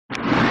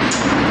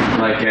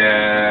like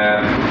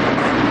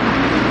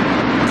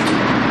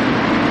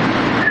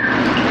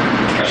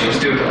actually let's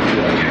do that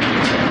again.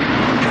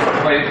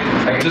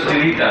 I can just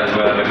delete that as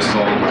well by just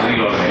going delete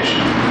automation.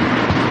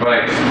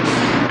 Right.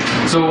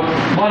 So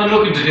what I'm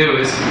looking to do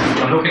is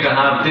I'm looking to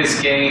have this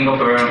gain up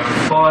around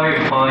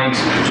 5 point,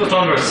 just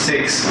under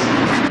 6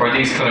 for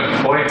these kind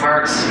of quiet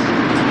parts.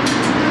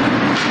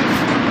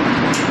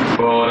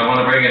 But I want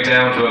to bring it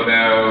down to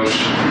about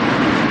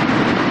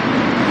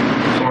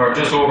somewhere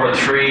just over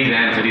 3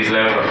 then for these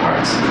louder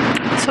parts.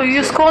 So you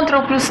use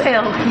Ctrl plus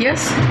L,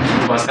 yes?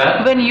 What's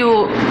that? When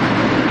you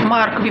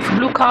mark with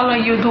blue color,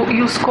 you do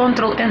use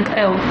Ctrl and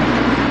L.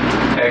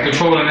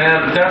 Control and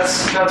L,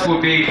 that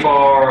would be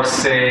for,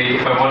 say,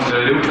 if I wanted to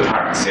loop the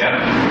parts,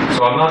 yeah?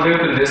 So I'm not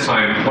looping this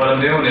time. What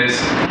I'm doing is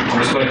I'm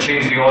just going to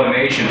change the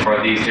automation for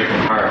these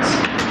different parts.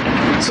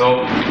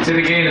 So, see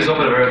the gain is up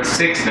at about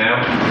 6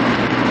 now.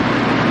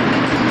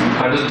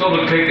 I'll just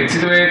double click it. See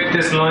the way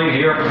this line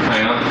here?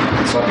 Hang on,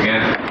 stop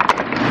again.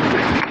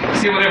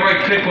 See, whenever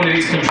I click one of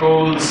these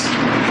controls,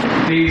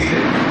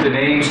 the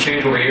names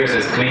change over here. It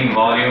says clean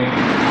volume.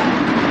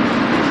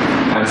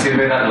 And see the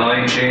way that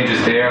line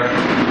changes there.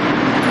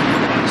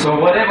 So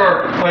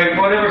whatever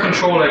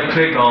control I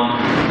click on,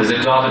 there's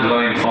a dotted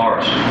line for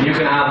it. You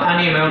can have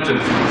any amount of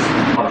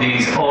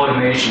these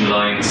automation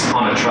lines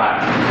on a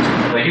track.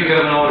 Like you can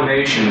have an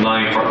automation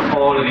line for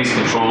all of these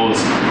controls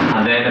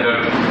and then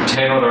about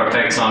 10 other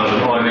effects on it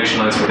and automation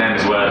lines for them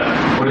as well.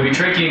 Would it be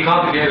tricky and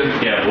complicated?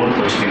 Yeah, it would,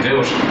 but you can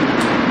do it.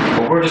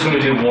 But we're just going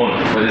to do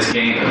one for this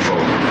gain control.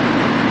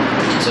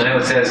 So now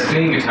it says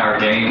clean guitar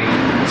gain.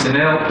 So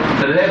now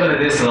the level of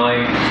this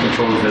line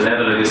controls the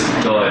level of this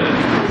dial.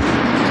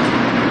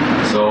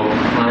 So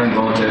I'm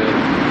going to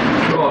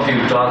draw a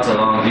few dots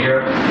along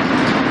here.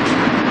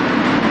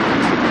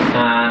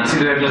 And see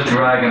that I'm just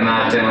dragging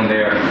that down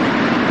there.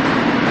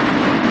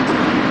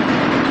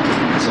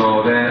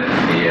 So then,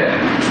 yeah,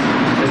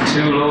 it's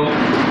too low.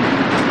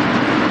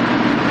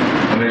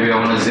 And maybe I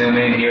want to zoom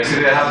in here.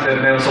 See that I have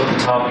the mouse up the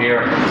top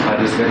here. I have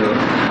this little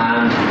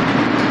hand.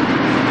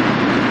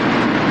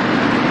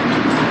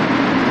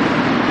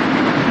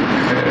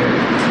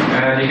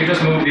 And you can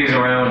just move these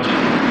around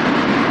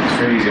as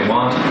freely as you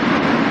want.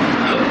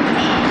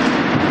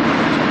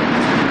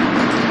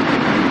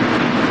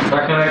 Is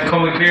that kind of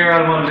coming clear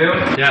out of what I'm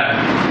doing? Yeah.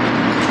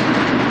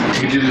 You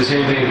could do the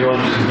same thing if you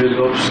want to just build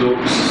up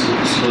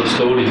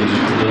slowly and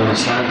just put it on a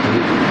slant.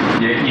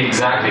 Yeah,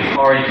 exactly.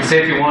 Or you could say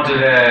if you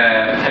wanted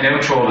an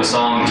outro of a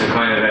song to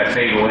kind of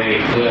fade away,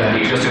 yeah.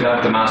 You could just do that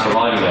at the master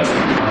volume level.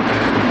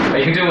 Okay. Or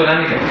you can do it with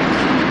anything.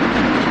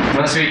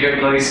 That's where you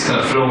get nice kind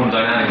of flowing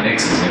dynamic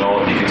mixes, you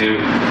know. You can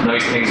do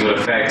nice things with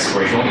effects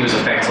where you don't use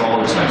effects all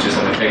the time, just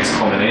have effects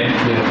coming in,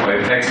 yeah. Or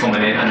effects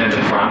coming in and then the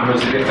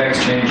parameters of the effects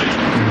changing.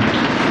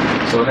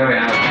 So there we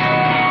have.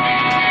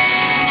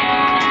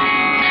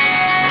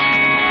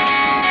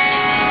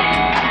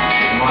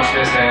 You can watch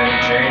this then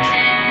and change.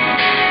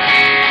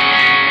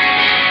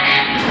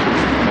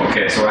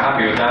 Okay, so we're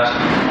happy with that.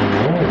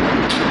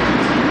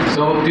 Oh.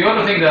 So the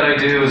other thing that I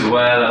do as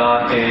well a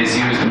lot is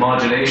use the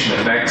modulation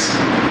effects.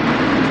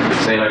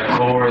 Say like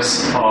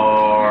chorus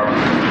or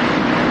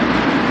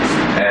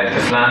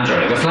the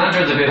flanger. The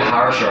flanger is a bit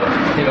harsher.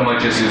 I think I might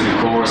just use the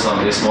chorus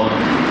on this one.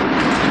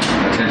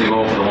 I tend to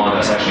go for the one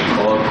that's actually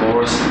called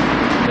chorus.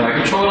 Now I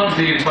control onto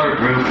the entire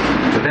group,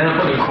 but then I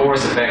put the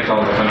chorus effect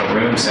on the kind of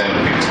room sound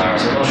of the guitar,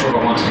 so I'm not sure if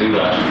I want to do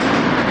that.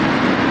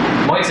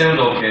 Might sound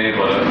okay,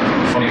 but a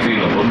funny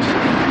feeling it wouldn't.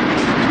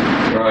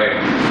 Right,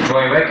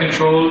 dry wet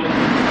control.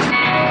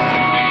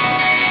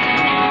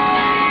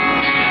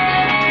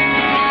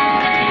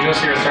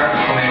 Just here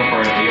starting coming up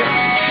around here.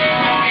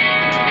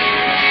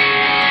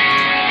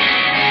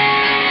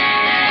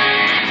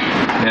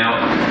 Now,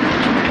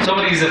 some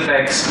of these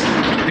effects,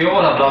 they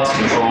all have lots of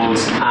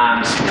controls,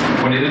 and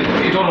when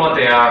you don't know what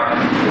they are,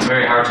 it's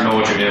very hard to know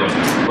what you're doing.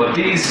 But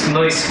these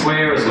nice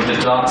squares with the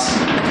dots,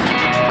 it's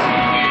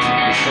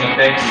going to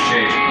affect the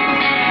shape.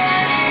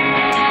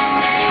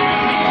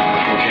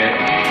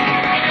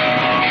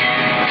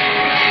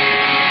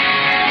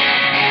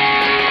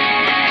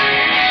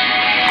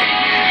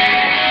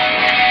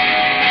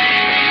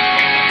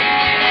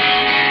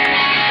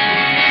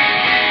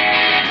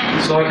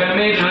 So I kind of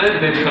made it a little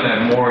bit kind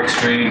of more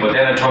extreme, but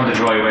then I turned the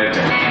dry wet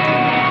down.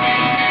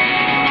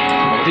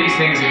 But these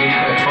things, you can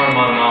kind of turn them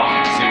on and off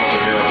to see what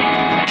they're doing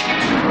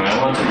when I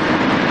want them.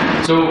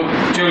 So,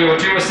 Julie,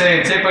 what you were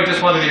saying, say if I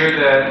just wanted to hear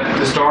the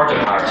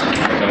distorted part,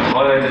 I can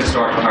highlight the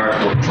distorted part,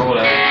 go control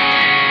out.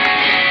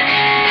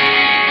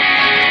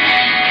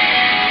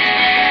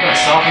 Kind of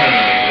soften it a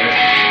little bit.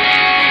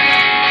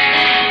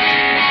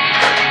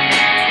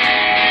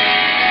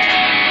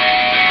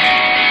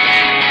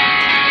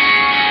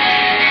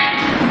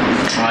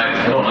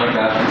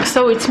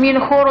 So it means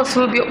chorus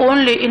will be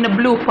only in the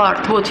blue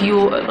part, what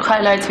you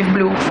highlight with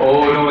blue.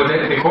 Oh no,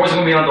 the chorus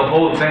will be on the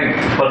whole thing.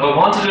 But if I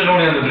wanted it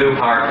only on the blue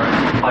part,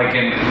 I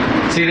can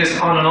see this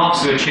on and off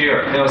switch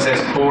here. Now it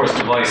says chorus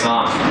device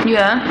on.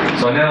 Yeah.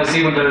 So now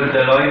see when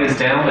the line is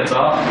down, it's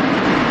off.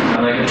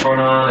 And I can turn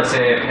on, let's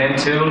say, a pen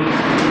tool.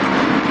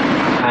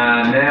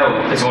 And And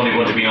now it's only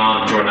going to be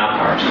on during that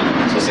part.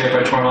 So say if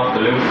I turn off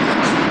the loop.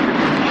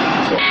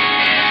 So.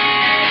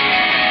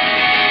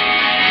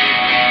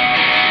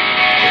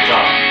 Good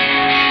job.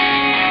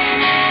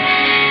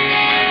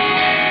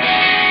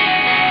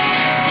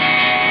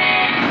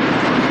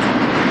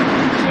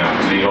 Now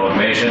delete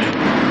automation,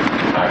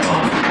 back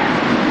on.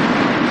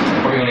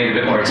 We're going to need a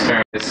bit more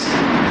experiment. Let's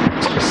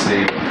just see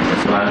what the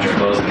flanger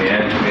does in the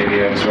end.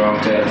 Maybe I was wrong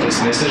to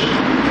dismiss it.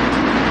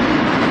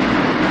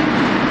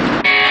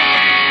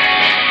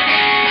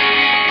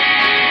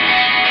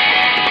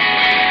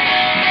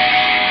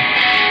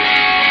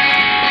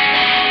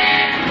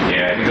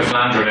 The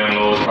flanger down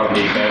low is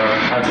probably better.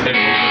 Adds a bit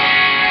of movement.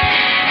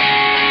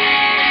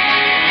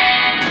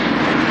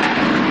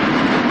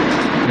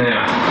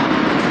 Now,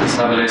 let's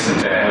have a listen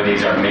to how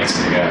these are mixed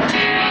together.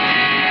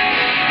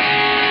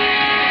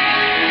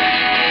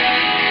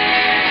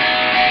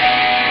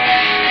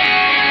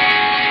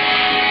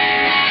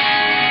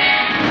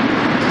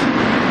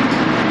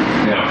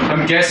 Now,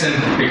 I'm guessing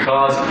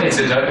because it's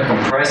a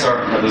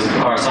compressor,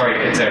 or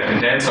sorry, it's a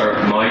condenser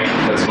mic,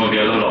 there's going to be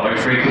a lot of high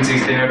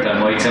frequencies there that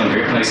might sound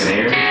very nice and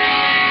airy.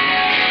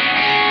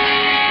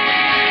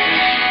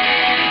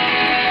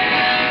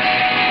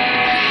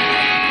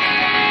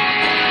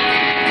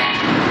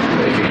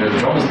 But you can hear the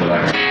drums in the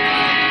background.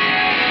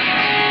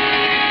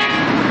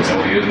 Is that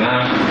what we're using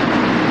now?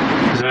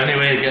 Is there any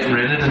way of getting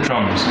rid of the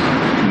drums?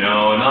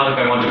 No, not if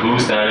I want to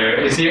boost that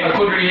area. You see, I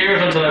couldn't really hear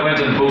it until I went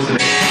and boosted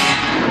it.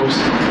 Oops.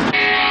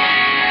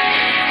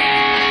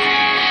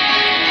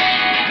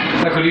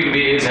 That could even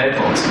be his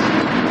headphones.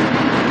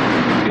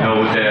 You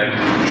know, with the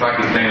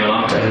track he's playing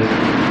along to.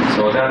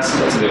 So that's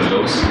a bit of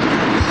loose.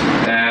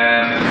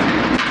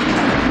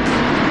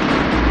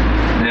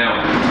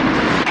 Now,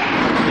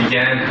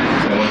 again,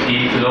 I want to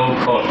eat low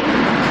cut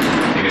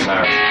the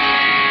guitar.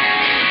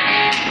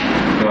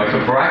 Now I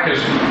could bracket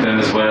them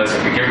as well, so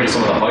I could get rid of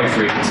some of the high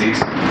frequencies.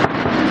 And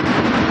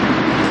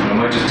I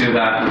might just do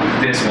that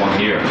with this one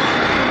here.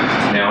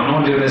 Now I'm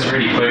not doing this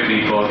really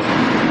quickly, but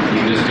you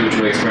can just do it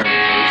through experimentation.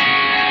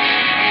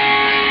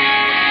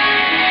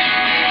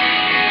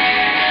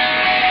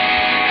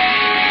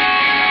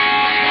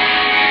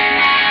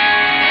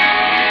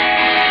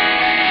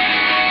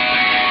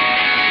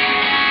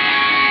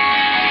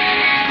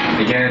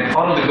 Again,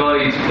 follow the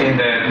guide in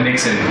the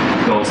mixing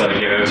notes that I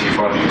give out to you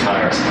for the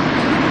guitars.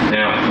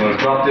 Now, I'm going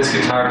to drop this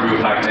guitar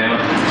groove back down.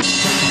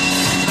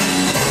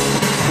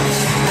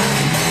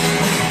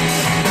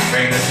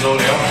 Bring this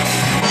slowly up.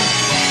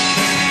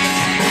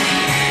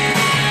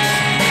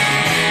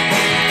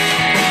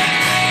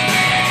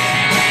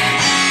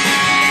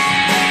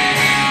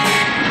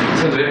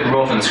 Sounds a bit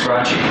rough and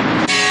scratchy.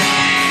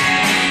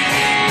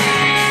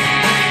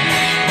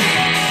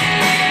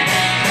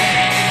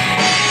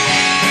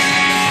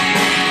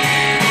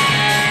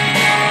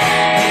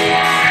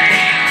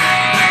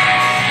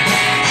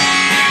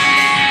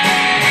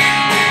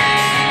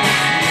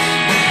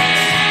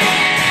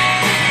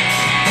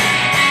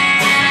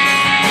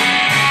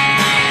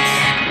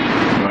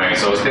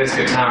 This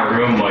guitar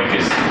room mic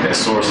is the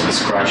source of the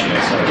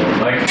scratchiness I don't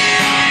like.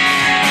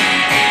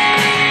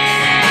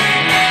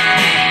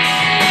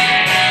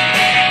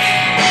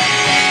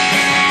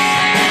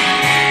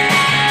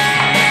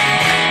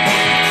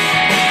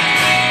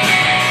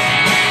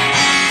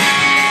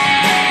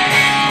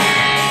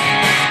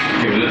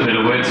 Give it a little bit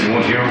of width, you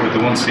won't hear it with the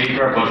one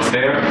speaker, but it's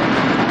there.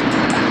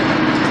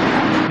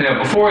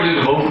 Now before I do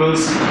the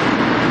vocals,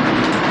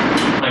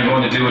 I'm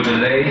going to do a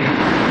delay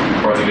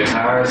for the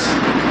guitars.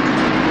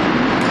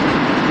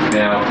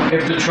 Now,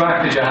 if the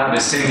track that you have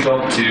is synced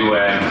up to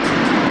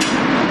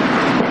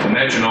the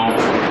metronome,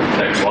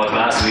 like it was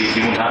last week,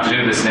 you won't have to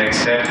do this next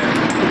step.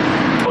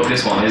 But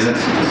this one isn't.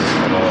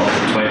 I know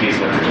 20 is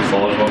like the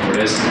default one for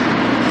this.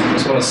 I'm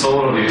just going to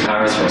solo the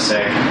guitars for a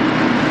sec.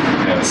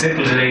 Now, the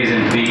simple delay is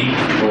in B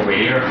over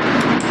here.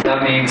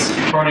 That means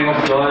turning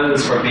up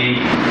dials for B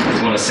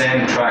is going to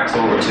send tracks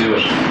over to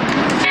it.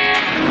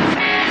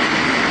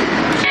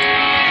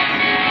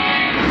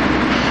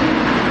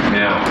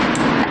 Now,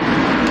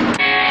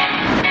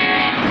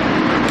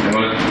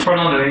 turn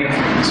on the link,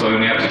 so we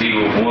only have to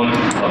deal with one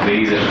of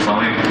these at a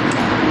time.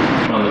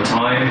 Turn on the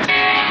time.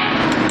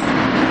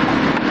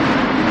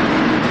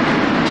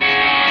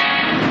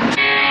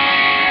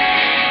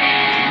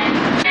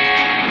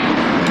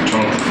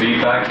 Turn off the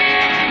feedback.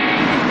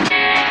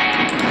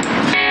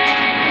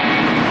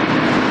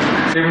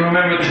 So you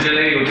remember the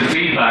delay with the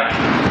feedback.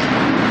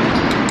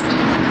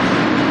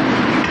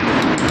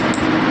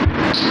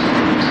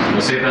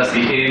 We'll see if that's the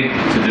in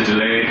to the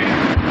delay.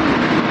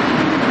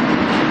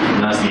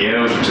 That's the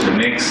out to the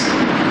mix.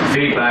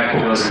 Feedback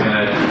just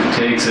kind of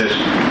takes it,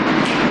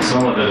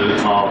 some of the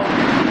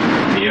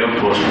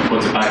output, and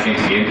puts it back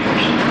into the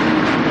input.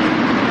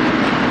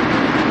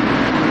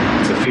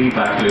 It's a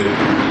feedback loop.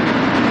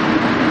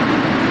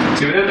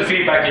 See, without the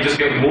feedback, you just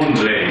get one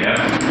delay, yeah?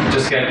 You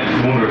just get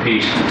one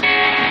repeat. You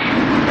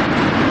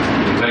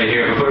can play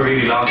here, if I put it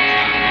really long,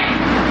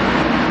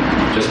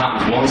 it just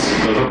happens once.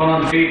 So if I put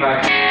on the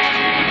feedback,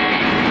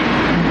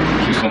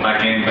 keeps going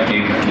back in, back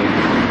in, back in.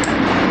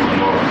 One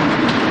more.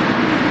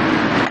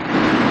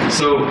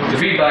 So the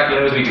feedback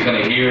allows me to kind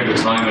of hear the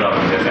timing of it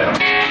a bit better.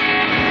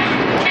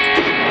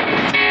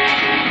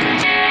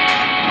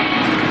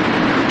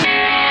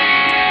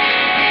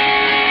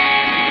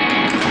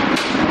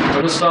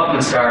 I'll just stop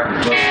and start it,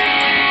 just I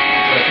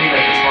think I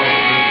can follow the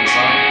groove of the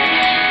song.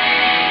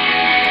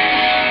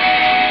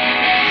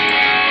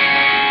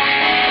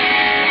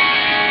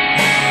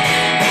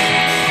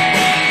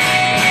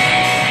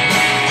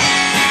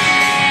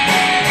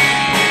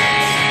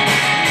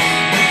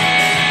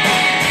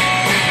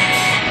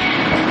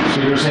 So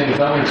you're saying if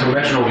that went to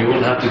retro, you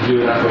wouldn't have to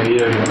do it that way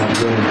either, you wouldn't have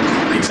to go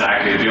in.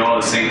 Exactly, it'd be all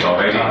synced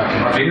already.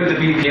 Okay. Or if you knew the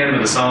BPM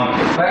of the song,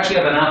 I actually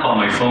have an app on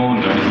my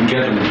phone and you can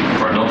get them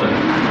for nothing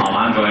on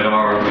Android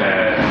or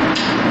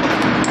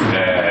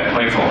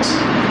iPhones.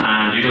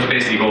 And you just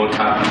basically go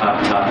tap,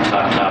 tap, tap,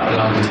 tap, tap,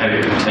 and tell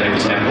you the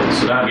tempo.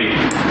 So that'd be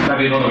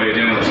another way of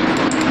doing it.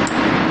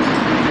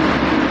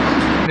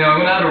 Now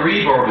I'm going to add a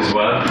reverb as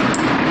well.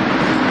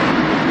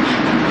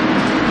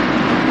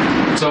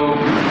 So,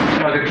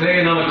 are they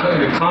playing on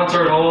a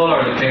concert hall or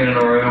are they playing in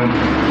a room?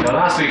 Now,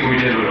 last week we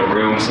did it with a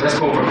room, so let's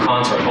go for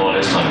concert hall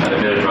this time, add a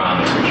bit of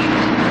drama to it.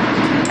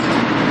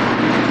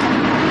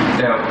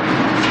 Now,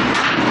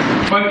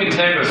 20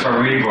 contenders for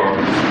reverb.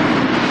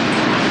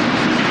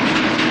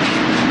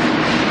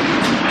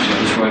 Actually,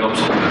 I'll just write up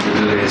something that we'll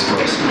do this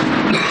first.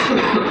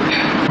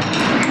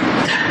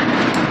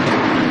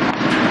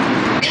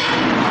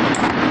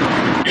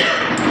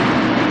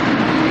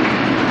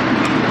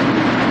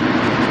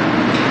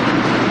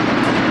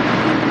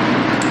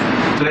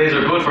 These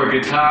are good for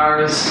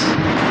guitars,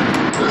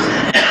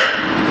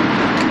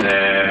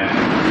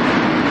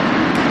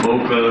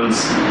 vocals,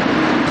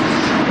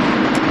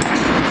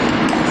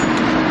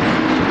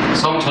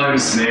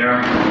 sometimes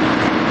snare.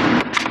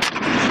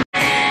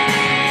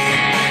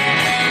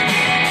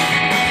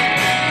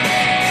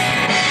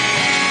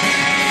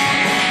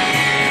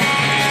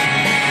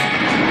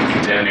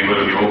 Definitely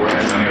will be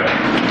overheads anyway.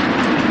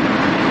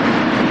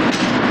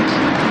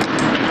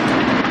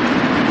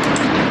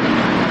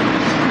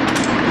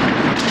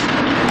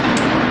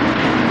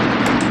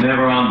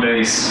 Never on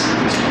bass,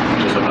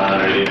 just a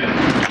bad idea.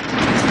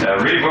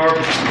 Reverb,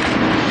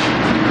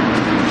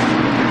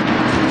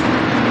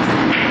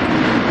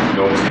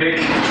 no pick,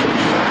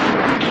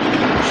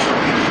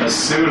 a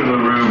suitable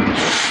room.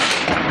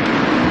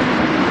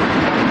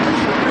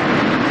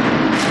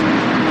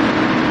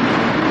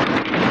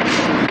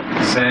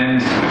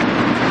 Send,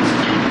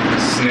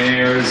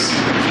 snares,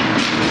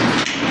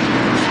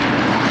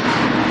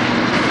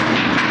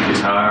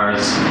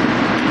 guitars,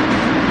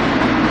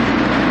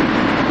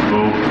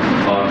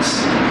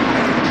 box,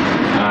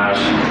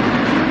 ash,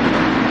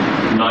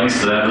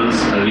 nice levels.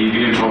 I'll leave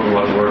you to talk about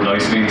what the word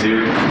nice means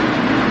here.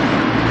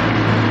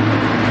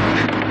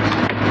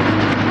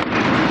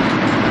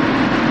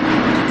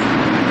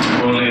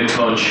 Only a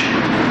touch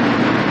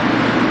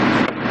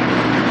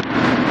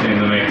in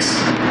the mix.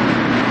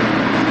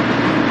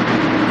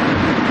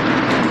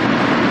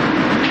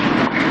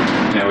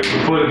 Now we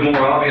can put a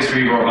more obvious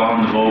reverb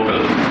on the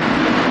vocal.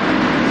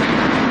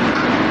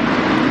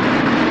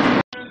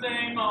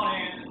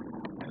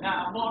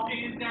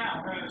 Walking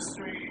down her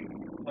street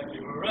like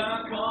you were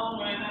a call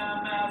when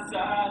I'm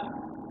outside,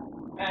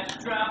 and she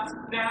drops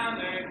down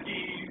the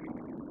key.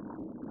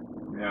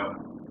 Now,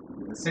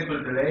 it's a simple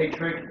delay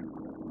trick,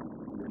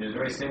 which is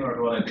very similar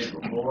to what I did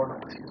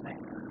before,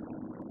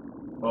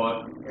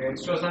 but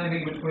it's just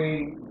anything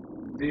between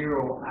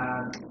 0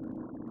 and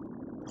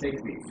 60.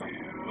 2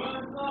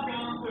 o'clock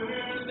on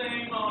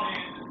Thursday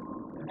morning,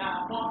 and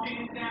I'm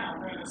walking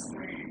down her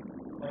street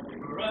like you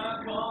were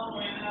a call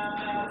when I'm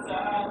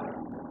outside.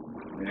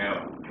 Now,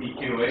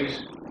 EQ8.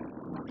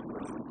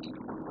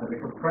 And the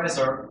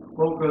compressor,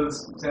 vocals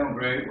sound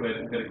great with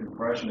a bit of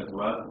compression as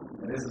well.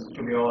 And this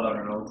should be all on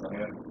our notes on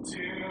here. 2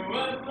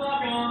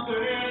 o'clock on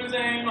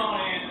Thursday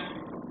morning.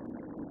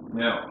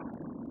 Now,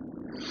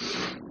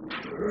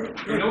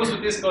 you notice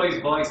with this guy's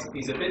voice,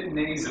 he's a bit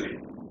nasally.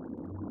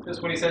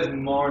 Just when he says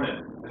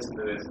morning, listen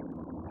to this.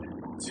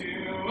 2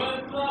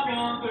 o'clock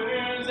on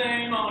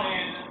Thursday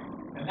morning,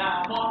 and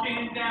I'm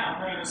walking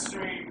down her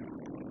street.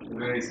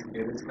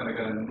 It's kind of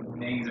got a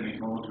nasally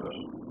tone to it.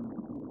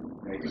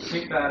 Now you can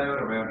kick that out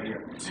around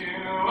here. 2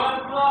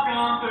 o'clock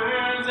on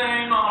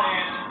Thursday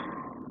morning.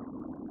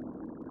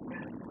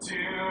 2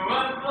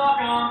 o'clock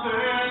on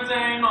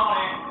Thursday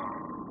morning.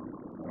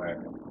 Alright,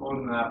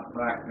 holding that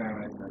back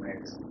down into the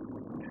mix.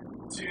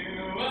 2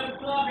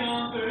 o'clock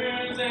on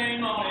Thursday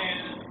morning,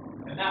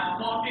 and I'm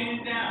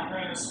walking down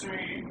her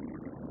street.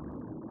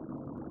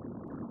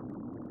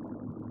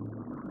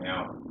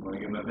 Now, I'm going to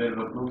give him a bit of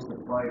a boost at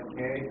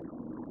 5K.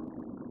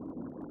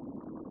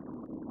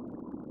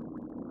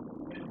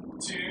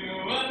 2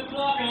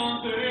 o'clock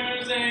on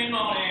Thursday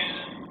morning,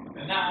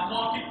 and I'm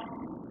walking.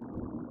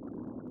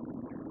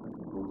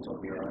 Boost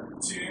up here,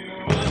 right? 2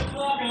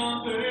 o'clock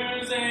on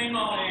Thursday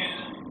morning,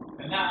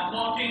 and I'm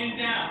walking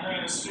down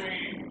her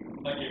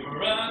street like you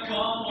were a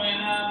call when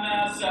I'm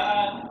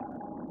outside.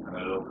 And a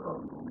low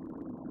cut.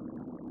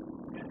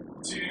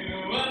 2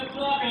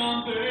 o'clock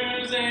on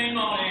Thursday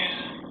morning.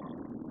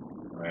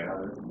 Alright,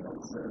 I'll listen to that.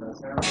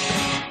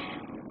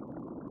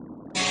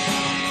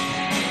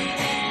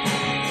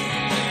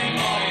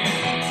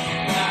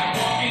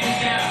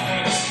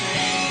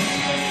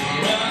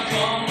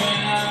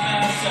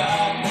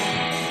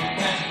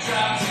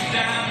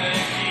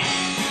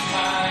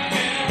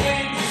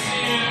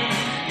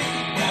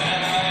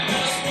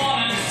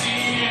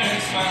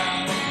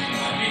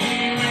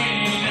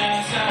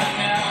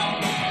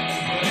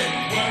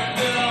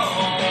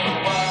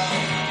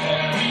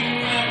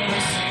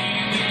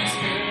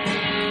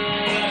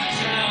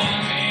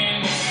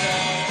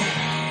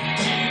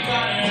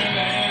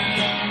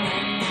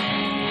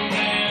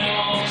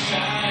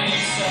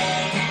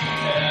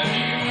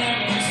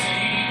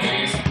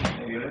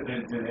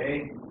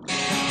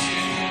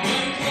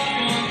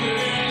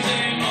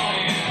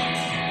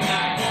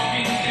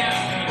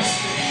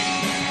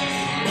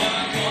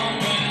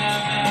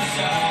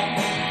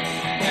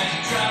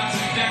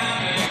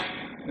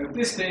 At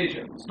this stage,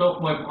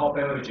 stuff might pop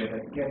out at you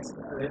that gets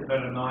a little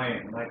bit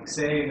annoying. Like,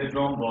 say, the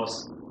drum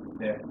bus,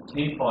 the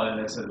tin foil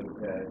is sort of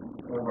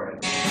overhead.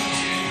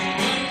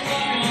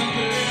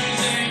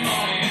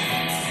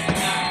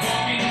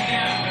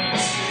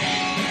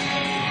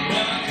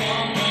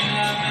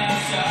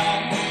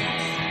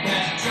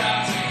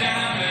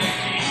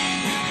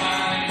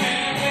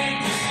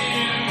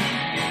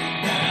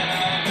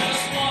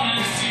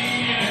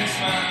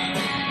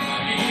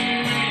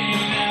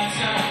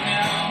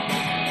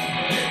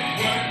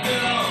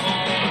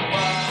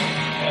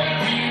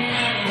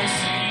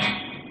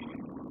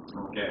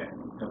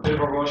 A bit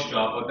of a rush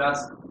job, but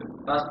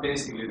that's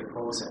basically the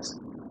process.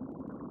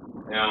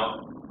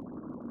 Now,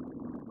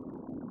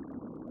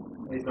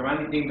 is there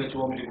anything that you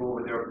want me to go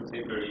over there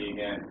particularly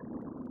again?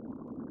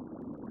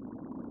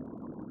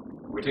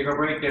 We take a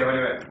break there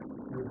anyway.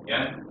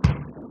 Yeah.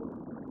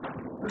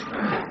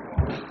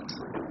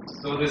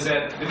 So there's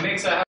the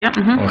mix I have.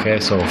 Yeah. Okay,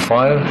 so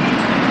file,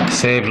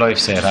 save live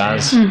set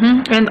as.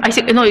 And I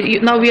think no.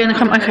 Now we are in a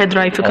hard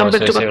drive. You come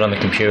back to save it on the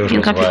computer.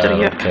 in computer.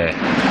 Well. Yeah. Okay.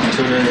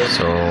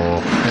 So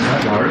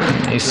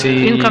you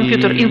see. In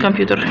computer.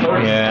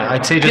 Yeah,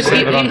 I'd say just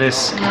save it on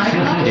this.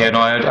 Yeah, no,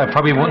 I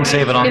probably wouldn't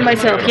save it on. In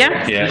myself.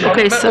 Yeah. Yeah.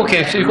 Okay. So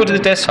Okay, so you go to the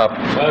desktop.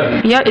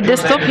 yeah, a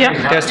desktop. Yeah.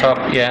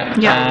 Desktop, yeah.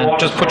 Yeah. And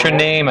just put your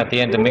name at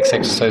the end of mix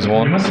exercise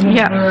 1.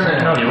 Yeah.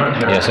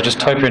 Yeah, so just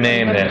type your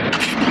name there.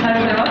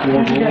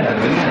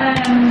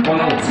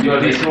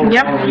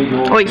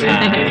 Yeah. Oi.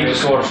 Yeah.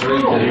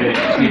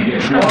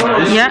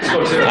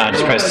 And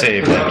just press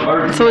save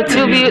then. So it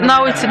will be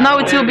now.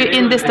 It will be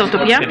in desktop.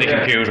 Yeah. Hit the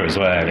computer as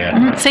well,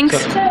 yeah. Thanks.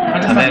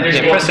 And then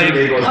press save,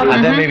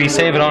 and then maybe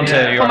save it onto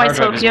your hard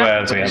drive myself, as yeah.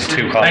 well, so you have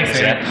 2 copies,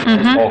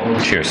 yeah? Oh,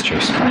 cheers.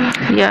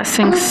 Yeah.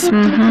 Thanks.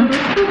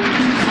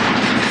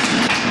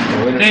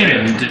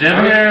 Damien, did you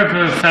ever hear of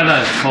a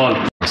fella called?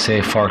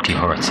 Say 40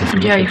 hertz. If you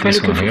Yeah. look If at I this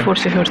look one for here.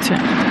 40 hertz.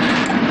 Yeah.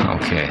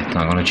 Okay,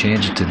 now I'm going to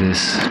change it to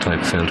this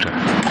type filter.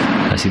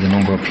 I see the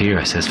number up here,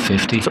 it says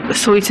 50.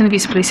 So it's in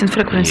this place in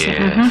frequency.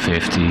 Yeah,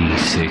 50,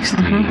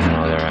 60, you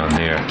know, around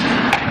there.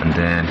 And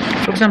then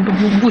For example,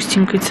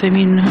 boosting. It's 5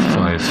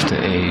 to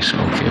 8,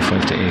 okay,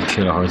 5 to 8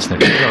 kilohertz. Now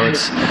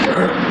kilohertz,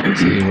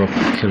 so you're up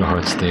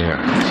kilohertz there,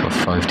 so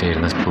 5 to 8,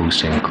 and that's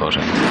boosting,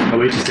 cutting. Are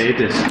we to save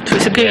this? So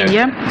it's again.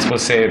 Yeah. It's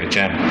supposed to save it,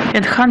 Jen.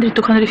 And 100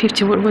 to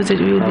 150. What was it?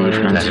 Will be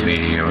different. That'll be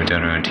here,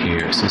 down around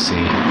here. So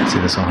see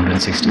this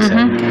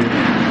 167.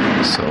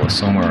 So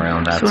somewhere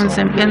around that. So in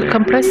zone. the, and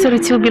compressor,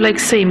 it will be like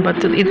same,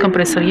 but in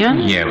compressor, yeah.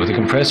 Yeah, with the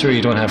compressor,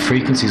 you don't have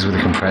frequencies with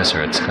the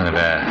compressor. It's kind of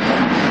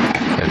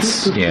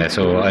yeah.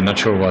 So I'm not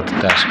sure what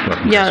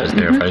compressor is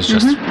there for. It's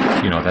just,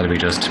 you know, that'll be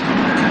just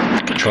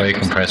try a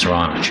compressor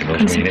on it. You know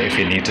what I mean? If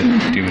you need to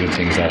do the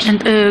things that.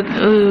 And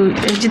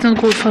I didn't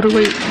go far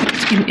away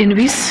in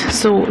this.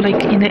 So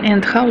like in the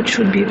end, how it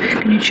should be?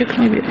 Can you check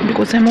maybe?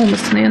 Because I'm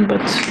almost in the end,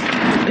 but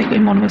like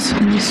I'm almost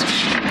in this.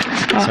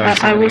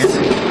 I was.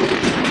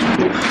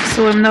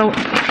 So I'm now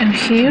in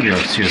here. You're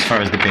as far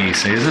as the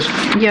base, is it?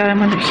 Yeah,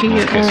 I'm on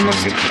here Okay, almost.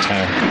 so we'll get the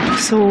guitar.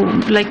 So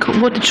like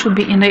what it should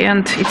be in the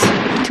end? It's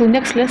till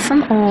next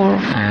lesson or?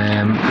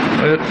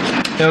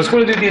 I was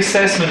going to do the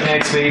assessment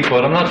next week,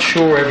 but I'm not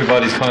sure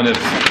everybody's kind of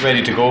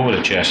ready to go with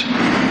it yet.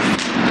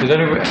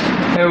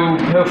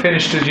 How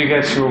finished did you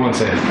get through one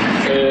set?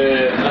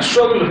 I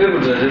struggled a bit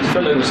with it. It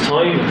felt like it was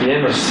time at the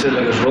end. I felt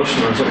like I was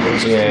rushing or something. It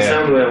didn't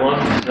sound the way I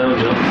wanted it to sound,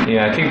 you know.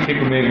 Yeah, I think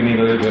people maybe need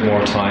a little bit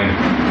more time.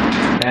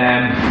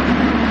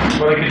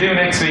 What I could do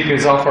next week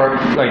is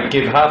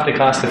give half the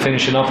class to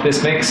finishing off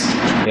this mix,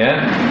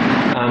 yeah,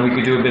 and we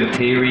could do a bit of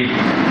theory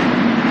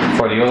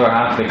for the other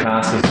half of the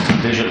class. Is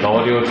visual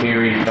audio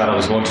theory that I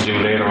was going to do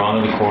later on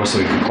in the course, so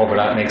we could cover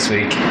that next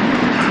week,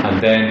 and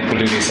then we'll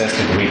do the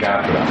assessment the week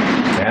after that.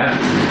 Yeah.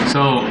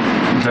 So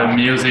the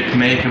music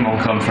making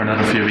won't come for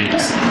another few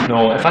weeks.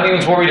 No, if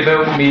anyone's worried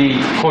about me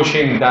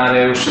pushing that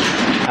out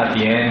at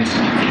the end,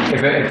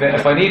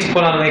 if I need to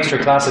put on an extra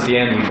class at the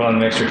end, we'll put on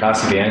an extra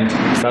class at the end.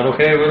 Is that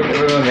okay with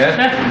everyone?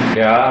 Yeah.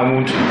 Yeah, I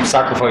won't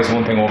sacrifice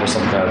one thing over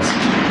something else.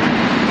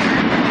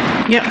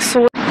 Yeah.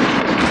 So.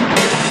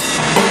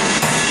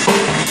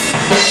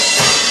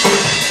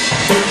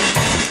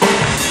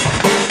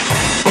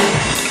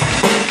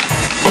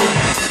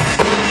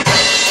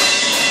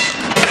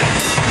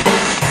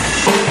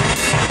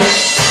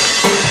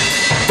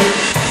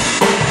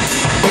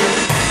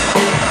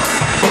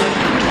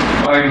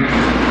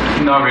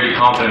 not really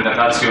confident that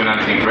that's doing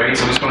anything great,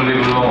 so I'm just going to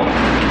leave it alone.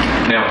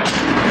 Now,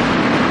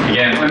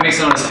 again, I'm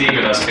mixing on a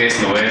speaker that's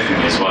facing away from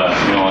you as well.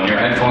 You know, on your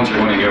headphones you're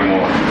going to hear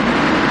more.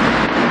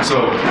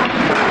 So,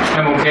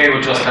 I'm okay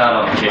with just that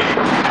on the kick.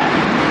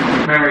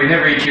 Remember, you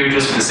never EQ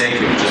just for the sake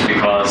of it, just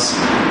because,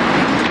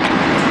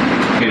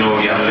 you know,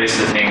 you have a list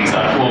of things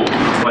that, oh,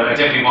 well, I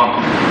definitely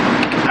want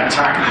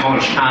attack,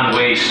 punch, and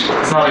weight.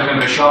 It's not a kind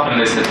of a shopping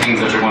list of things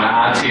that you're going to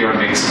add to your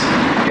mix.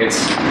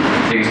 It's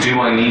things, do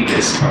I need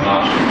this or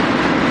not?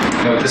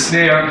 Now with the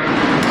snare,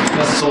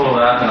 let's solo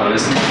that and have a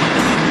listen.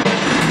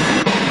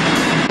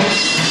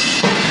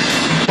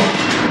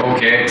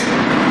 Okay,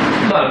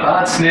 not a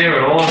bad snare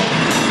at all.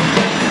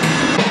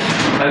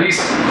 At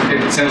least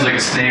it sounds like a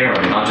snare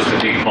and not just a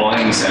big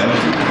boing sound.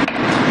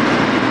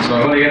 So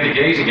I'm going to get the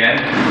gate again.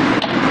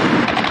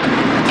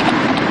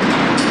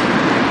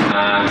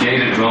 And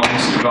gated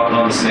drums, dropping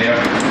on the snare.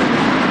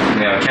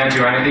 Now I can't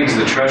do anything because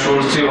the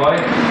threshold is too high.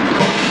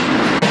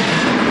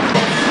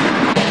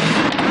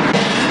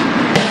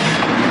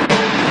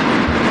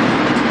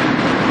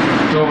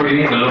 Don't really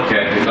need to look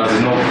at it because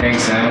there's no ping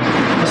sound.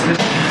 What's this?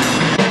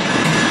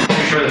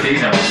 I'm sure that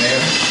these have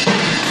snares.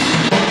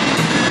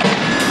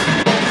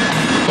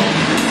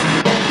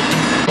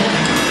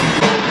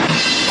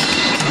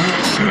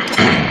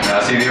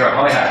 See, there are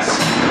hi-hats.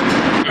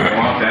 I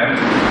want them.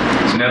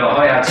 So now the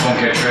hi-hats won't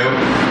get through.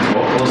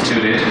 Oh, those two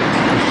did.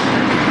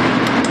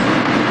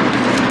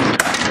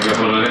 We're going to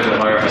put a little bit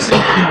higher for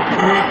safety.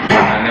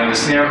 And now the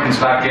snare comes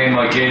back in,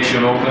 my gate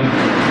should open.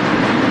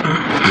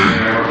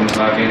 Snare comes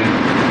back in.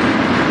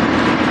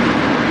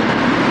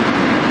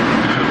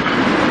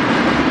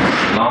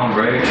 Long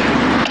break. You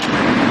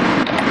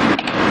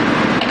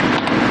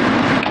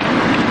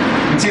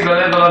can see the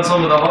level on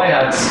some of the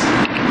hi-hats.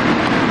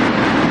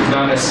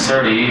 Not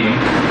necessarily even.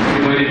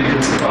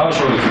 I'll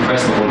show you if you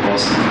press the whole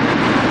bus.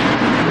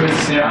 Where's the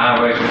snare?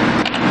 Ah, right.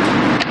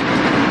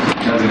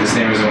 I think the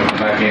snare is going to come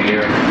back in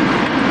here.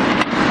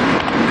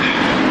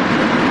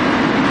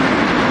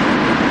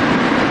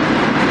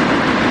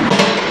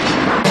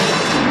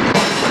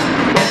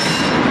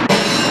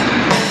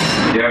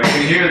 Yeah, we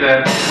can hear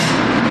that.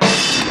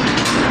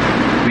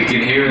 We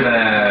can hear the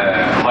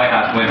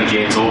hi-hat when the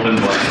gate's open,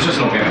 but there's just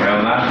no getting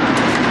around that.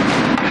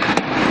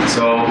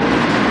 So,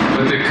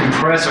 with the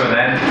compressor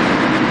then,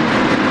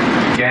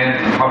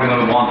 again, I'm probably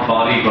going to want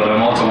body, but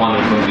I'm also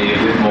wanting it to be a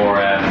bit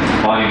more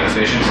volume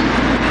efficient.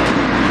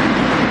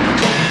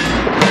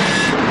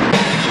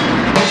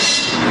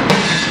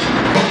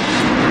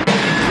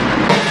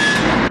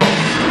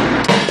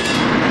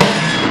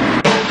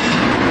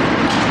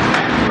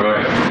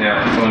 Right,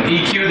 now I'm going to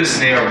EQ the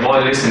snare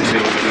while listening to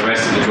it with the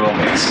rest of the drum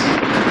mix.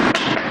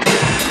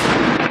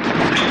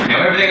 Now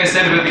everything I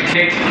said about the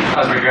kick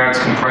as regards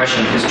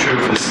compression is true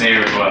for the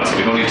snare as well, so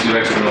we don't need to do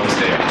extra notes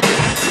there.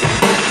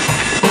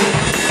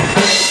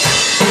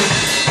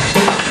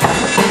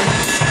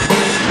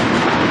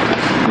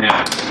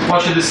 Now,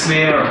 what should the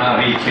snare have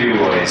EQ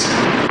wise?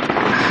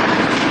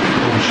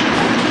 Punch.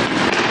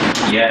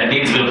 Yeah, it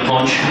needs a bit of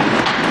punch.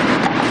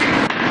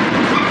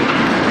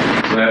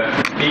 Well,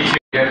 EQ,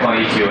 get my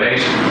EQ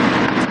 8.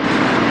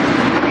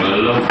 A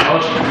little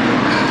cut.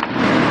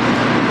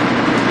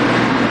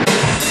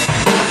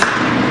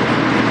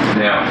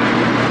 Now,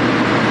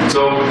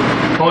 so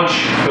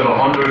punch about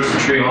 100 to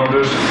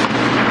 300.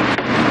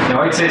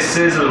 Now I'd say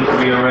sizzle would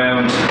be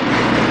around.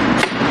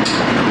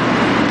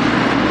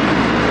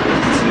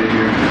 Let's see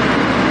here.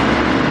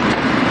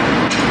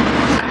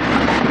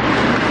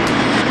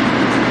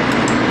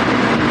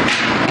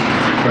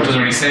 It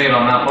doesn't really say it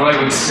on that, but I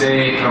would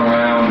say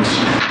around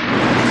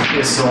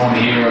this zone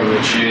here,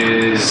 which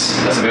is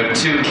that's about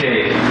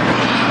 2K.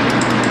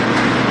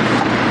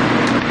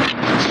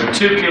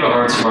 2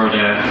 kilohertz for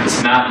the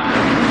snap,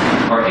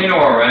 or in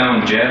or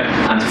around,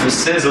 yeah. And for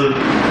sizzle,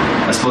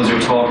 I suppose you're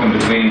talking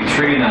between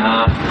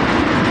 3.5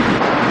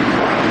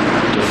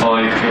 to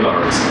 5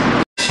 kilohertz.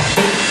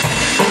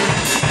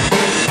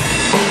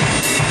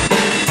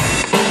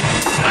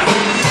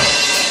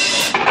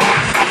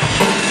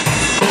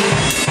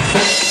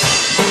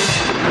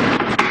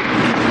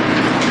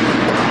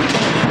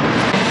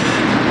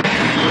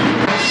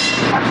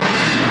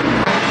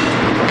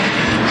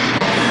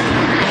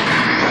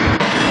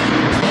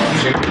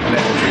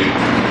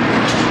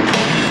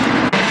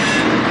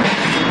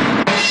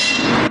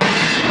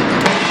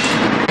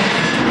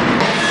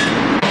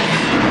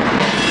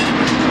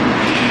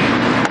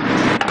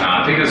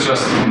 It's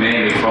just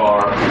mainly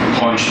for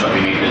punch that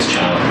we need this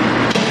channel.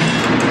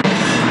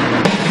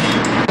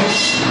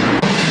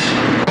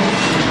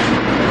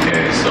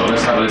 Okay, so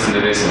let's have a listen to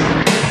this.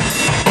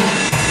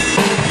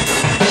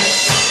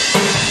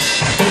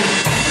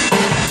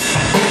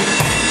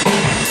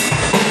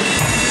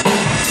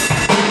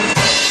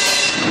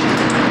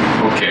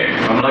 Okay,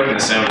 I'm liking the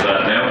sound of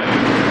that now.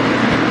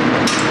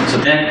 So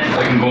then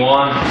I can go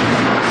on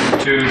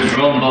to the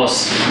drum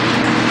bus.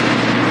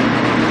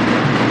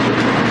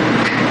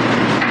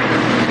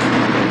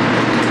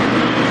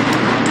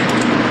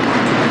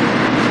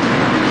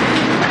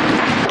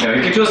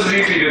 You could just as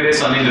easily do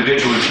this on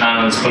individual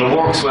channels, but it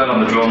works well on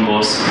the drum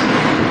bus,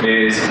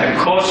 is a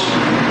cut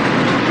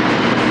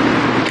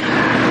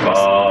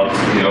of,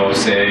 you know,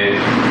 say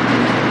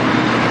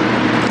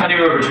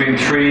anywhere between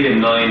 3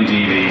 and 9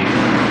 dB,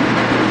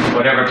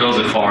 whatever does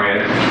it for you,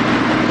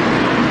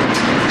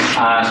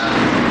 at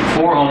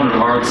 400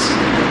 Hertz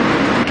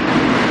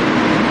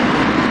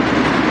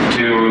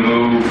to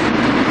remove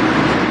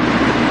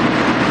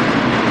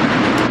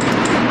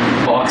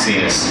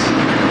boxiness.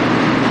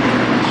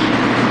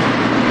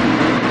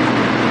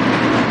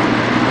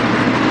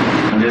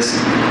 And this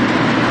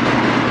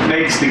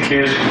makes the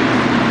kit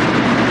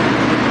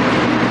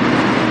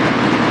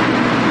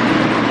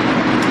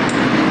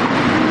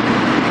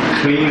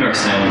cleaner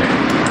sounding.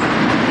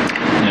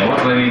 Now, what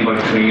do I mean by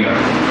cleaner?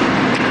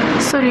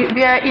 Sorry,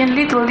 we are in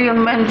Little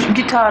Man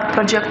guitar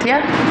project,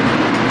 yeah?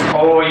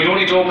 Oh, you don't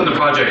need to open the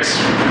projects.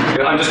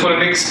 I'm just going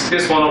to mix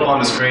this one up on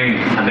the screen,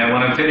 and then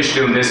when I'm finished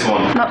doing this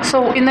one. No,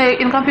 so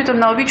in computer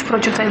now, which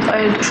project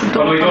I should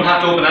Oh, no, open? you don't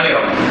have to open any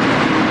of them.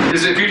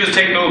 This is, if you just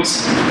take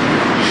notes.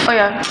 Oh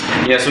yeah.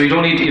 Yeah, so you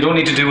don't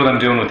need to do what I'm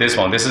doing with this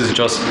one. This is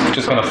just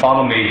going to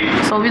follow me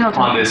So we not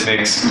on this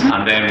mix,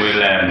 and then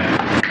we'll.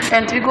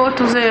 And we go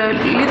to the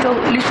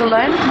little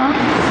line, huh?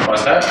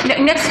 What's that?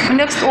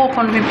 Next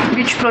open,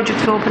 which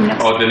project we open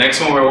next? Oh, the next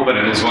one we're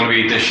opening is going to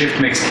be the Shift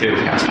Mix 2.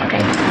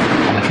 Okay.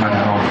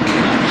 Now,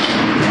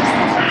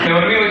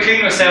 what I mean with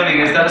cleaner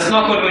sounding is that it's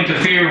not going to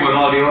interfere with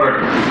all the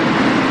other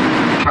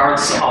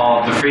parts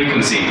of the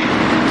frequency.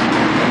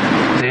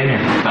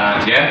 Damien,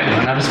 And yeah? you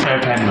have a spare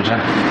pen, would you?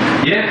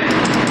 Yeah.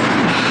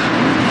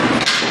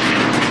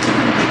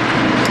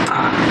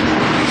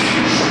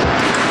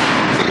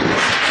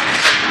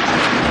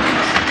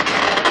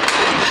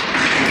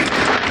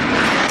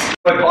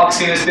 Like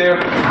boxiness there,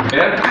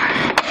 yeah?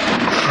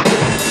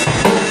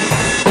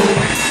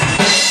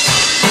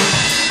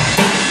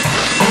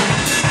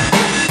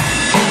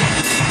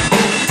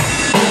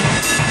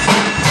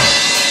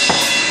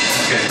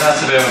 Okay,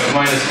 that's about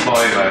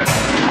 -5 out.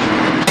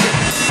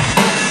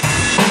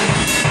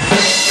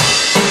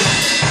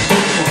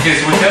 Okay,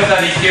 so without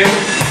that EQ,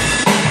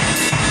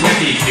 with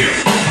the EQ.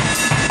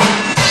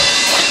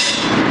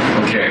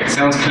 Okay, it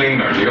sounds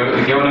cleaner. Do you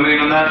get what I mean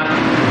on that?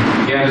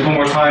 Yeah, just one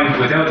more time.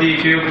 Without the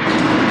EQ.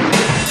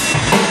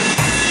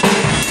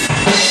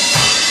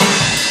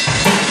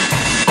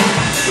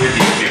 With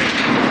the EQ.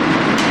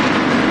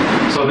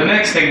 So the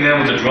next thing then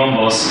with the drum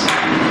bus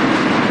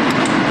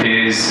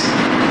is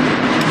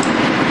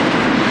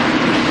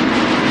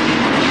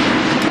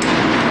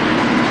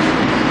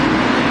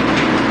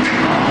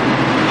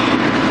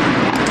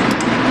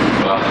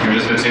you're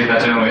just going to take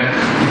that down, yeah?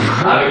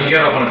 You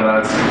get up on it,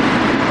 lads.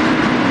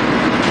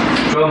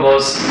 Drum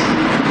bus.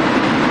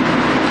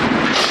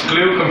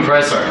 Glue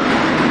compressor.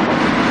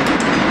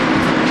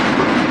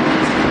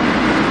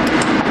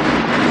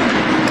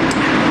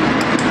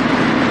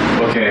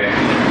 Okay.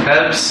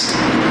 Helps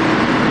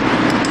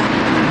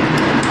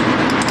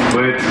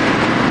with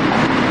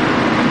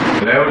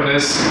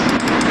loudness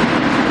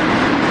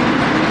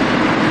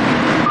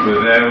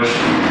without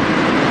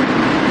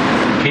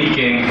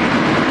peaking.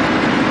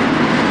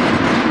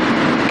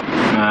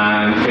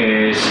 And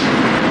it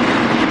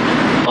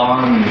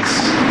bonds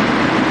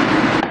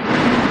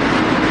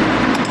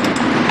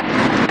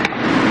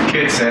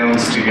kit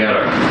sounds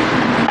together.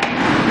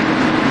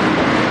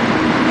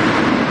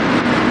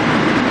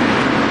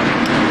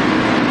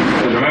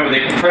 Because remember, the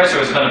compressor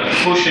is kind of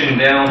pushing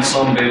down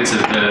some bits of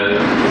the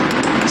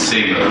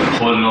signal,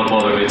 pulling up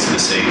other bits of the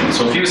signal.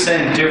 So if you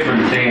send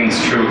different things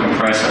through a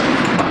compressor,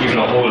 even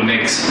a whole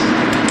mix,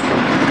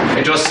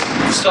 it just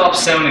stops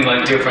sounding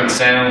like different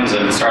sounds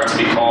and starts to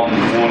become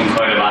one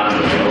kind of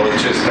animal, you know, it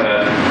just kind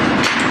of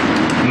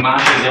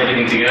mashes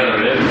everything together a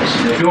little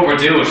bit. If you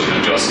overdo it,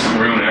 it'll just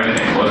ruin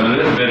everything, but a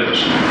little bit of it.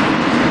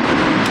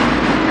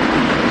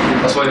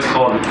 That's why it's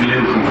called a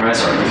glue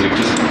compressor, because it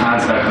just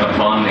adds that kind of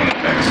bonding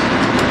effect. So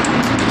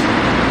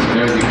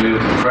there's the glue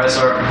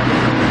compressor.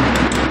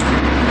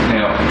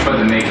 Now, I tried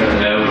to make that a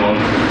loud one,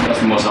 that's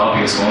the most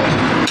obvious one.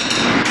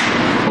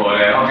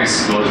 But obvious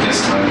is good at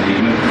this time of the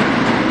evening.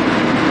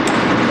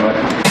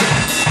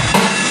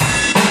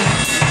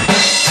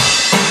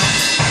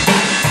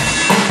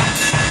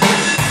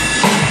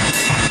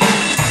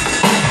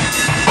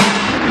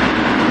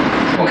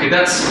 Okay,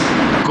 that's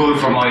good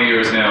for my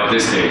ears now at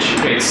this stage.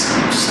 It's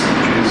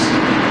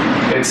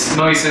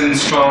nice and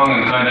strong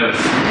and kind of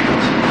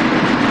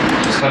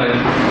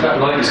that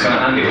light is kind of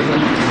handy, isn't it?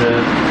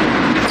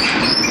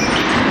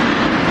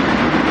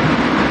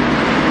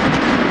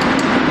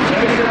 Can I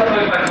get that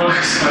light back on? I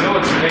know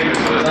it's ridiculous,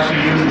 but it's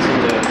actually using some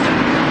of the.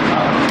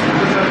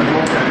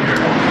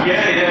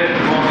 Yeah, the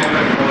walk-in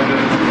microphone.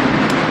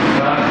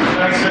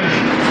 Thanks, finish.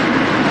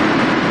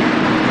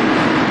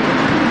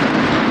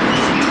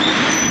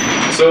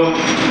 So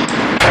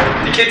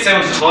the kit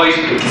sounds tight,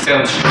 it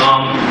sounds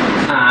strong,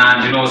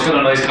 and you know it's got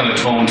a nice kind of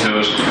tone to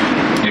it.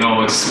 You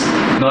know, it's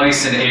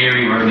nice and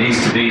airy where it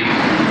needs to be.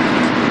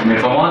 I mean,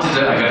 if I wanted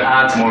to, I could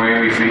add some more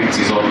airy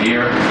frequencies up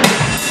here.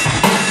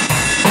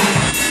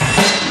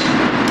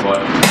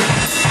 But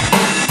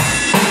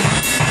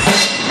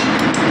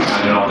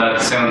don't know,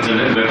 that sounds a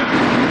little bit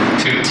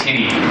too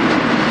tinny.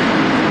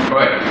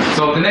 Right,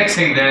 so the next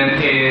thing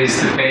then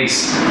is the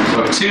bass.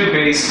 So I have 2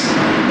 bass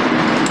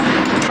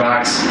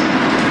tracks.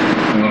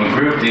 I'm going to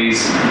group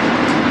these.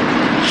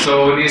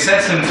 So the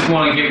assessment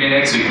one I give you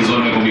next week is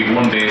only going to be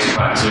 1 bass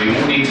track, so you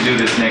won't need to do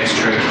this next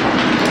trick.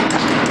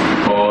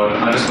 But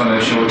I'm just going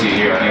to show it to you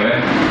here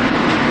anyway.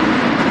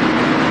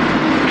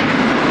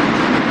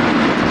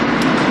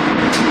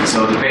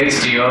 So the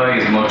bass DI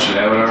is much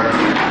louder,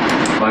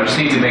 but I just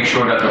need to make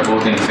sure that they're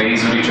both in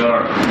phase with each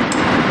other.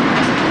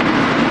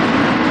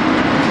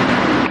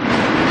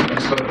 I'm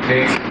just going to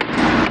pick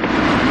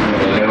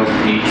a loud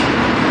peak.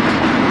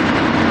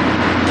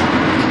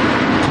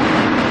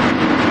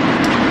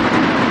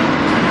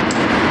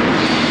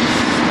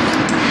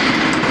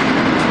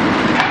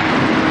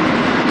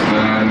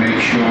 And make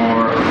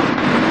sure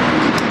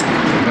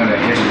you're going to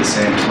hit at the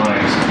same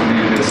time. So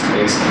maybe this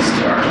bass can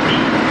start.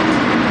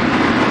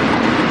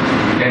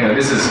 Okay, now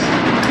this is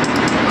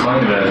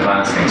kind of an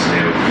advanced thing to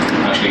do.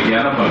 Actually,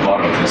 yeah, I'm not going to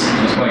bother with this.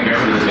 I'm just going to get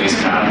rid of the bass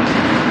cab.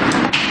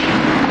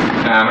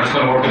 We're just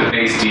going to work with the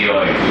bass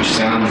DI, which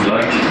sounds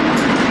like.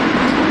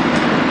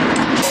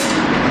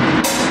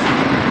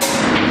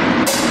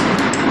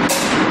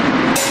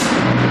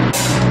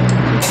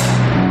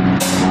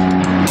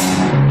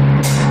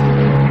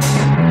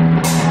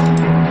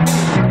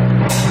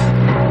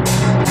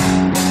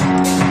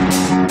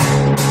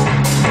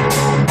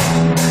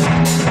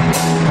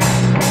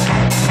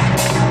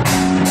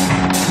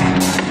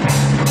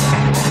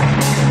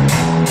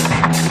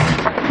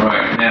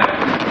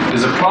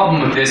 There's a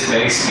problem with this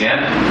bass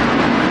again.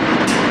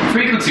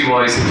 Frequency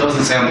wise it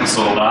doesn't sound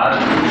so bad.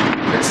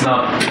 It's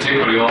not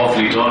particularly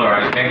awfully dull or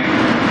anything.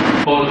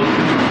 But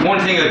one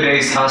thing the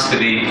bass has to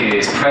be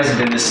is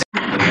present in the sound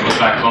and it goes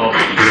back up.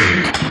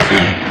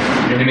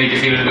 And they make you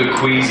feel a little bit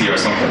queasy or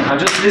something. And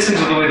just listen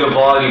to the way the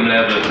volume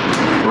level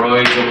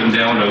rides up and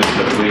down a little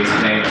bit the way it's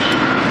playing it.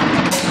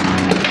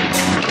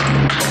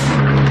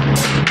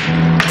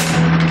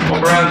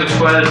 Up around the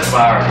 12th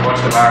bar,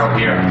 watch the bar up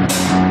here.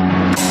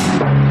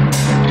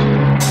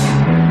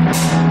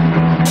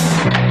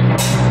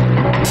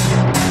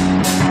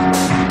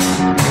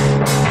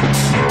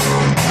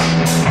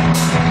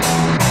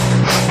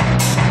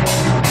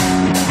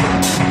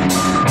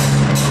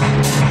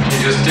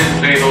 You just didn't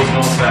play those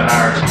notes that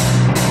hard.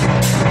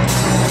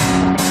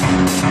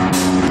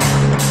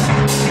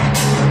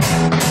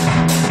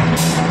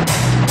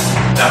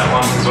 That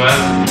one as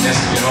well. Yes,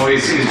 you know,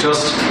 he's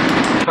just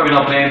probably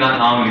not playing that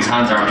long and his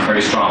hands aren't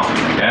very strong.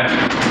 Yeah?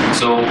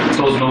 So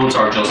those notes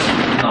are just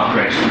not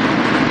great.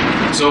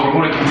 So we're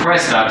going to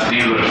compress that to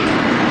deal with it.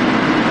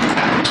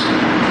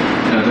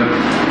 Now the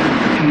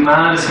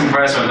maddest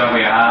compressor that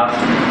we have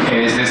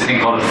is this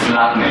thing called a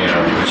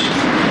flattenator, which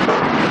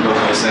look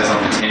what it says on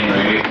the tin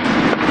really. So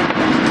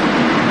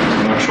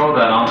I'm going to throw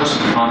that onto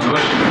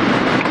it.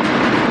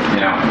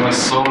 Yeah, I'm going to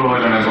solo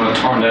it and I'm going to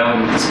turn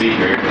down the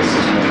speaker because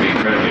it's going to be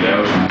incredibly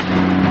loud.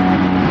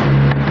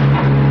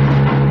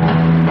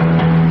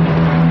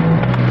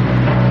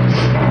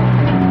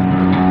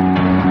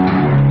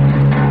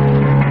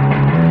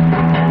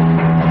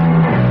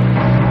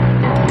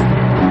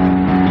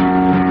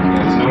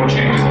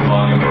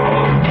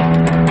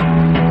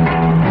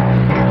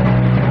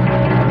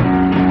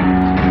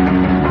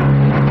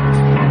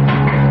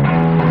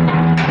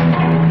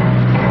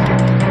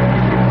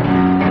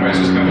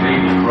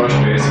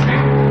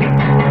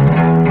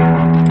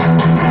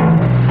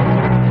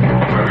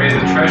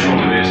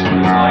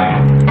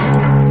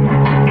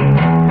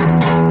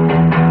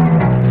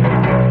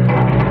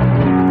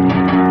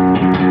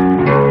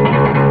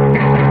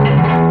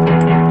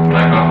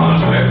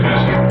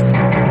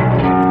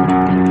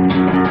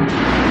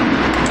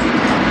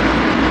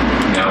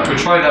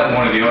 Try that with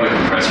one of the other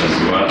compressors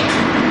as well.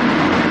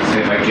 See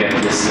if I get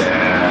this.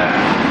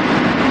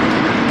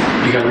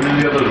 You got rid of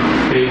the other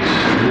bass?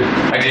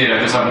 I did, I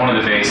just have one of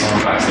the bass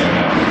tracks there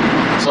now.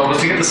 So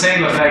to get the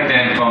same effect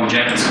then from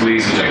gentle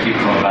squeeze, which I keep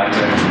coming back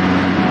to.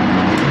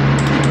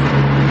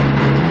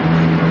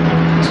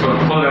 Just going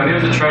to pull down,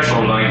 here's the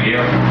threshold line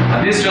here.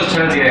 And this just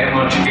tells you how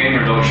much gain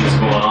reduction is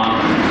going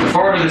on. The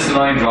further this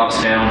line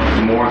drops down,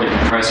 the more the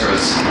compressor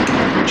is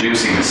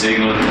reducing the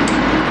signal,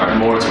 or the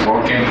more it's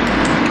working.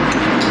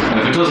 And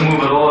if it doesn't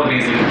move at all, it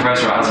means the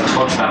compressor hasn't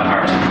touched that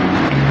part.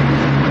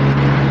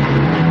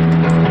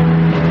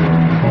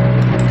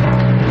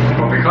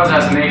 But because it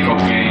has makeup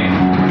gain,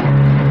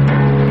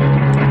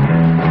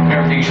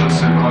 everything should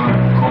still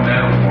come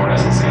down more or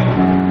less the same.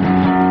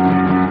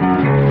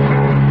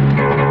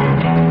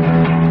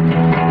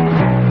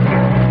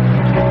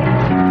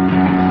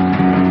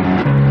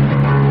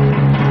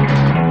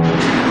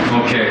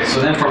 Okay,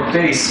 so then for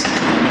bass,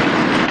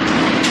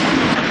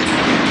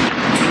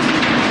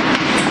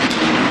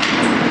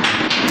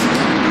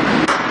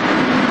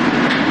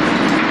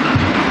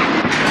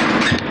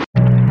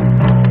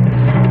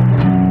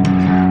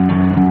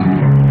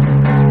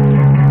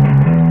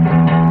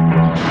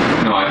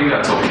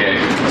 that's okay,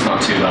 that's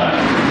not too bad.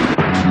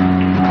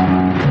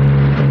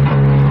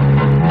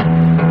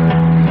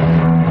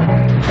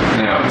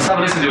 Now, let's have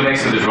a listen to it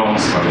next to the drums.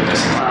 tones probably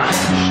missing.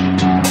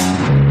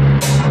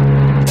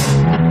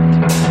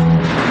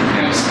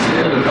 Yeah,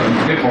 still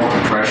a bit more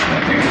compression, I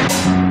think.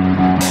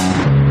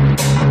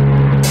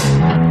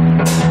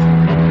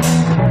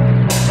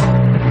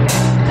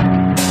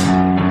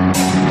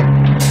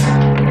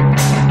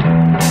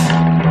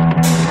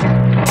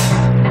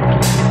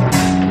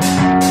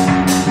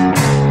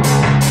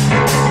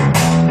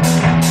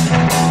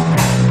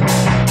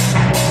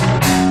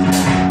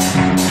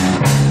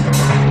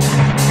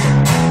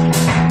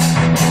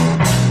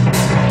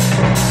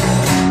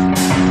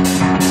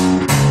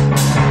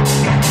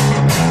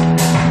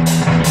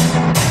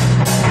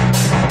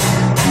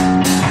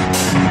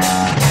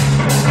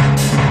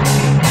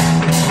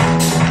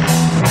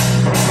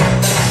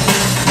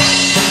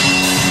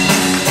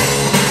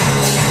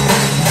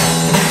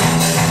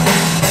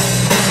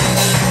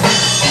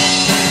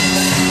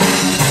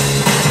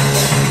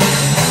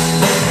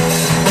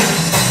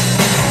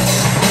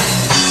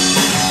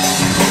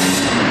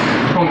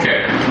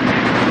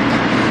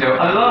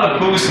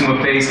 Boosting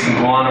with bass can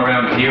go on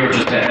around here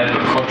just to help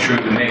it cut through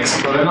the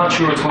mix, but I'm not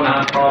sure it's going to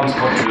have problems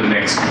cut through the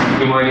mix.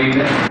 We might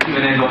even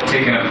end up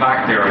taking it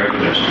back there a little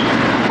bit.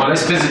 Well,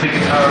 let's visit the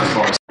guitars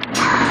first.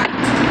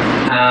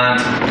 And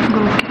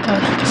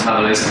just have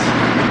a listen.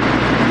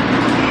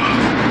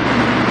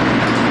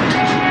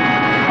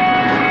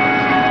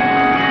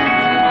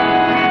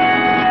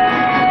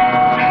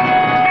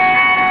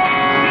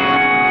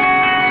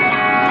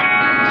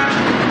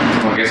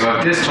 Okay, so I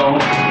have this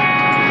tone.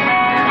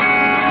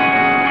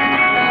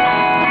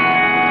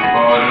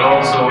 It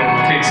also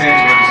kicks into a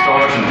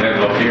distortion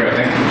level up here, I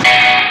think.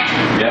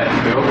 Yeah,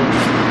 cool.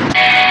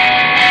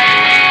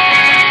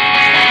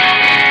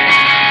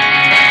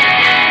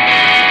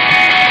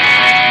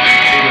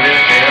 See the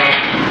lift there.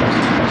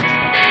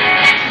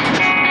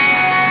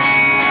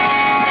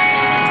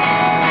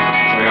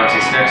 We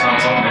obviously steps on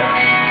something there.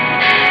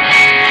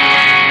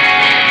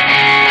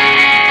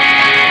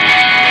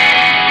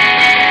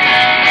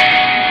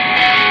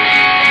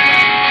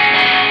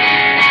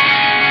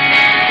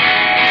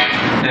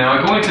 Now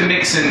I'm going to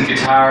mix in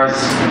guitars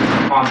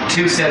on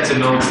two sets of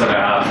notes that I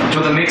have.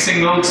 So the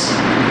mixing notes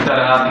that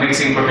I have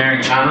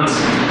preparing channels.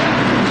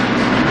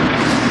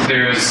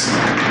 There's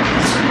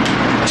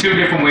two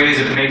different ways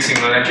of mixing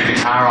an electric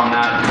guitar on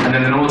that, and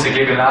then the notes I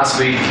gave you last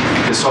week,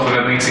 the stuff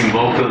about mixing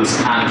vocals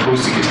and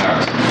acoustic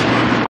guitars.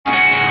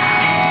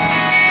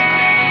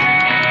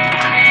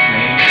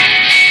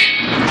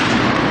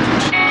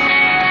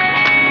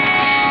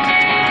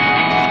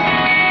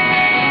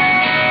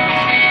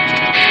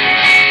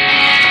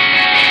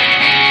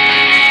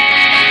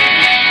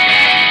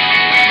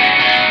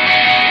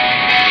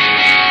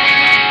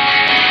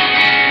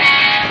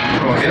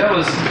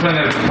 Kind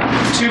of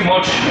too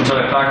much until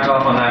I backed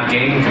off on that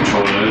gain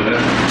control a little bit.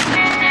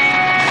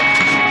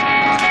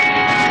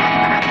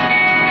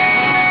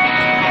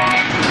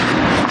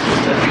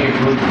 Definitely a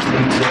good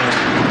thing to.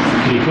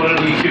 Can you put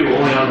an EQ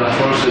only on that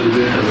first little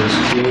bit of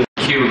it?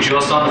 EQ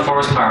just on the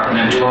first part and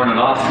then turn it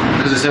off?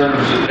 Because it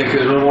sounds like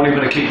it's only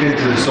going to kick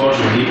into the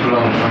distortion when you put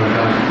on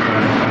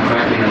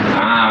crackling.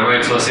 Ah,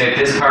 right, so say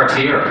this part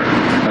here.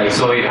 Like,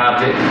 so you have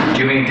the. Do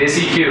you mean this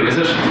EQ, is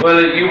it?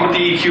 Well, you put the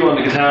EQ on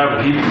the guitar,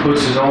 but he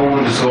puts his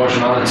own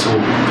distortion on it, so.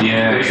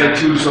 Yeah. There's like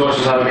two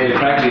distortions that have made it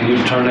crackling,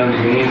 you turn down the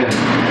gain and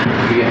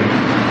again.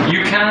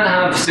 You can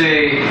have,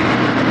 say,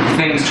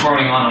 things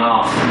turning on and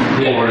off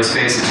over the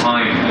space of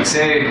time. Like,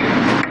 say,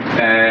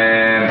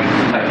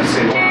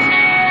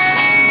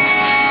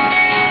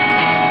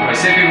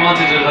 if you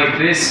wanted it like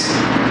this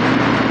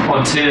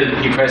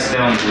until you press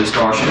down the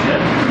distortion then.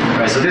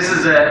 Right, so this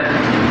is a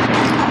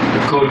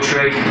good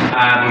trick,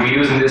 and we'll be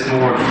using this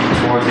more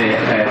towards the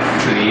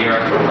through the year.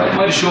 I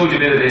might have showed you a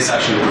bit of this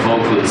actually with the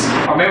vocals.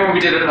 I remember we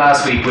did it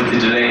last week with the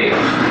delay.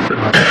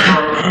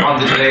 On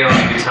the delay on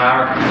the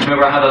guitar.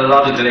 Remember I had a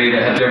lot of delay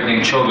that helped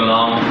everything chug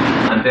along,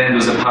 and then there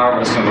was a part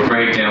where it was kind of a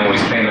breakdown where he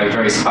was playing like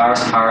very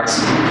sparse parts,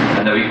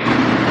 and then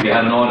we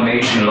had an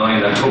automation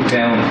line that took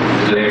down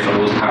the delay for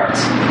those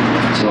parts.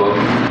 So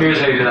here's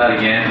how you do that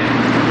again.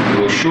 You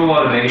go show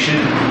automation,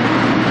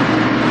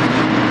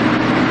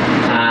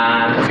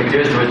 and okay,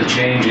 there's where the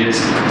change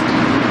is.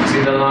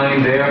 See the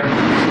line there?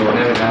 So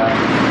there we have.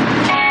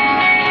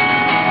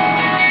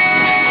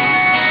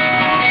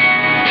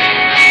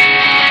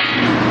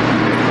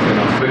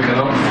 Quick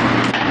enough.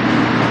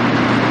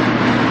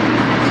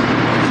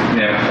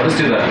 Yeah, let's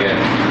do that again.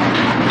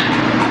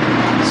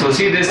 So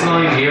see this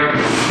line here?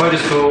 If I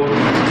just go,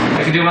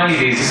 I can do any of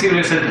these. You see when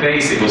it said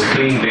bass, it goes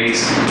clean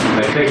bass. If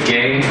I click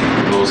gain,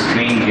 it goes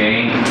clean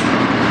gain.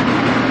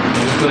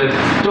 I'm just going to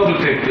double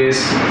click this.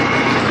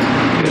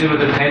 I did with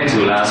the pen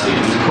tool last week.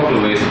 There's a couple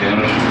of ways of doing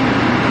it.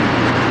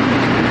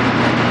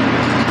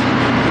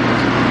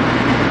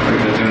 I'm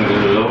going to do it a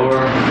little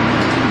lower.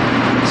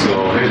 So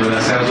here's what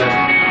that sounds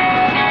like.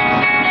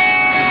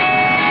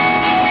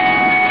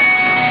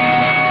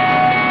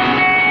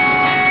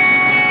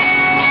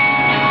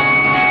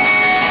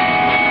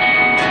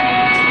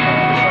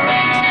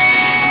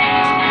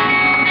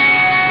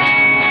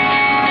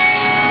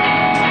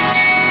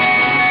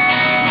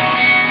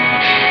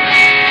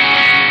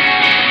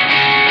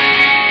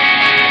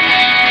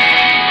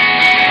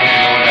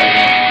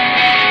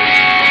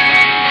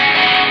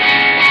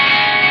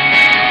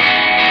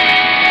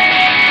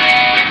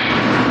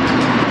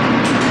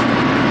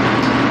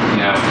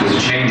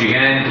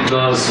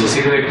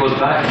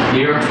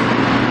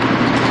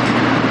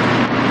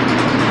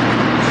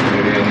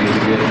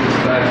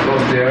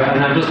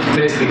 And I'm just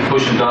basically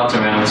pushing dots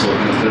around so it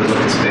kind of fills up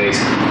the space.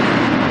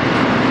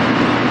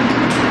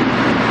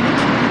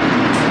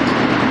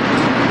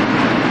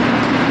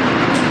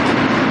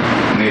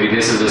 Maybe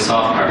this is a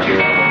soft part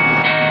here.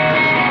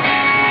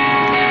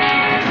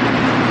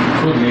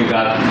 Could leave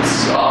that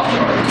soft,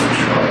 or I could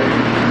try.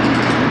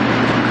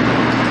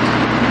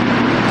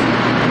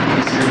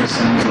 See what it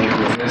sounds like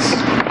with this.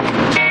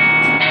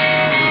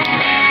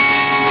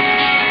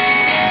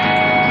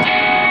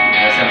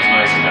 That sounds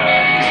nice and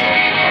bad, so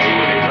I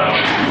will leave that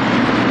one.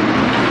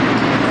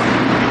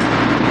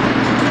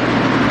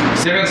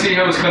 So you can see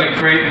how it's kind of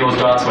creating those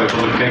dots by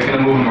double clicking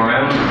and moving them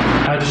around.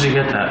 How did you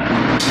get that?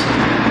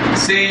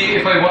 See,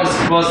 if I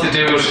was to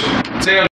do it, say